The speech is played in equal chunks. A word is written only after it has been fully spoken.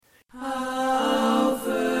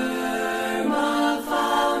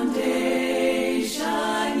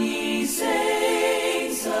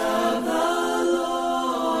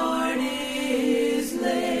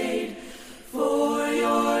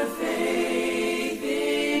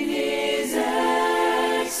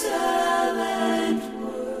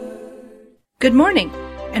Good morning,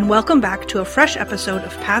 and welcome back to a fresh episode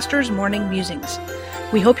of Pastor's Morning Musings.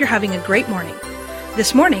 We hope you're having a great morning.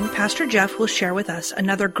 This morning, Pastor Jeff will share with us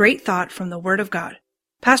another great thought from the Word of God.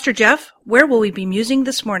 Pastor Jeff, where will we be musing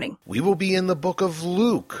this morning? We will be in the book of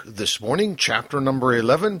Luke this morning, chapter number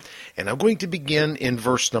 11, and I'm going to begin in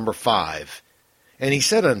verse number 5. And he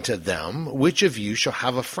said unto them, Which of you shall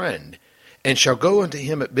have a friend, and shall go unto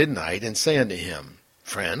him at midnight, and say unto him,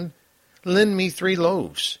 Friend, lend me 3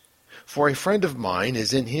 loaves. For a friend of mine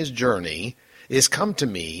is in his journey, is come to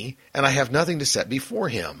me, and I have nothing to set before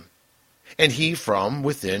him. And he from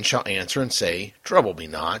within shall answer and say, Trouble me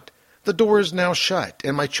not. The door is now shut,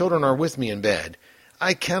 and my children are with me in bed.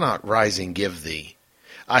 I cannot rise and give thee.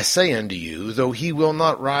 I say unto you, though he will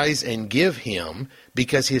not rise and give him,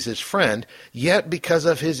 because he is his friend, yet because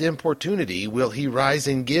of his importunity will he rise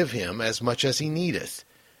and give him as much as he needeth.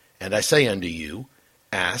 And I say unto you,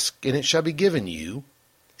 Ask, and it shall be given you.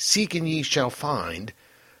 Seek, and ye shall find.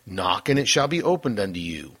 Knock, and it shall be opened unto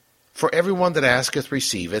you. For every one that asketh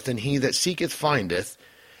receiveth, and he that seeketh findeth,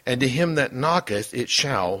 and to him that knocketh it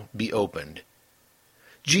shall be opened.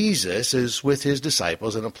 Jesus is with his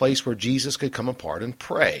disciples in a place where Jesus could come apart and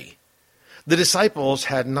pray. The disciples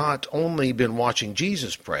had not only been watching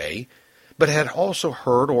Jesus pray, but had also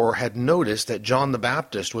heard or had noticed that John the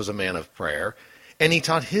Baptist was a man of prayer, and he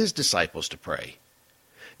taught his disciples to pray.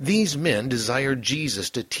 These men desired Jesus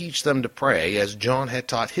to teach them to pray as John had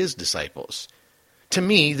taught his disciples. To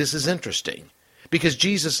me, this is interesting, because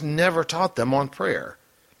Jesus never taught them on prayer,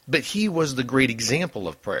 but he was the great example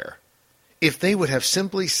of prayer. If they would have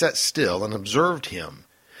simply sat still and observed him,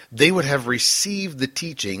 they would have received the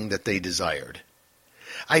teaching that they desired.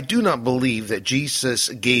 I do not believe that Jesus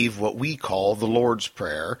gave what we call the Lord's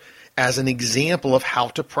Prayer as an example of how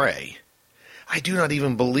to pray. I do not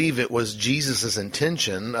even believe it was Jesus'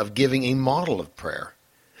 intention of giving a model of prayer.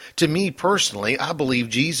 To me personally, I believe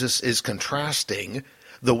Jesus is contrasting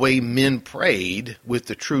the way men prayed with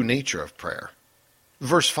the true nature of prayer.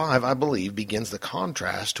 Verse 5, I believe, begins the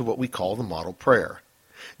contrast to what we call the model prayer.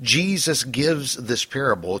 Jesus gives this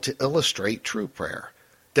parable to illustrate true prayer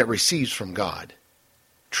that receives from God.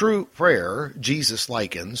 True prayer, Jesus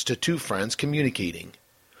likens to 2 friends communicating,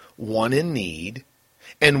 one in need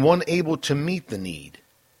and one able to meet the need.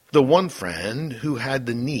 The one friend who had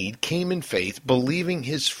the need came in faith, believing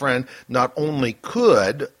his friend not only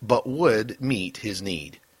could, but would meet his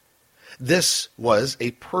need. This was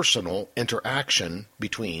a personal interaction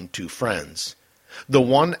between 2 friends. The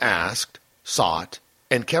one asked, sought,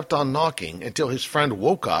 and kept on knocking until his friend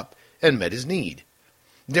woke up and met his need.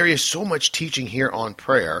 There is so much teaching here on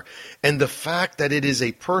prayer, and the fact that it is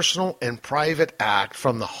a personal and private act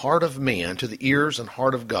from the heart of man to the ears and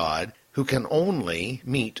heart of God, who can only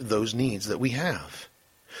meet those needs that we have.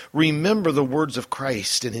 Remember the words of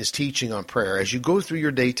Christ in his teaching on prayer as you go through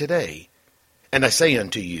your day today. And I say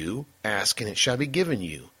unto you, Ask, and it shall be given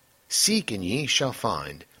you. Seek, and ye shall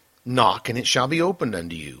find. Knock, and it shall be opened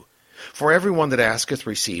unto you. For every one that asketh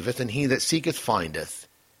receiveth, and he that seeketh findeth,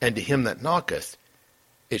 and to him that knocketh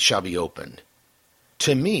it shall be opened.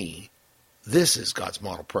 To me, this is God's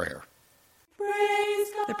model prayer.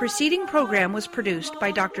 The preceding program was produced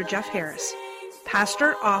by Dr. Jeff Harris,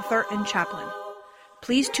 pastor, author, and chaplain.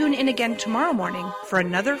 Please tune in again tomorrow morning for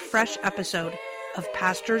another fresh episode of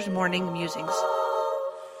Pastor's Morning Musings.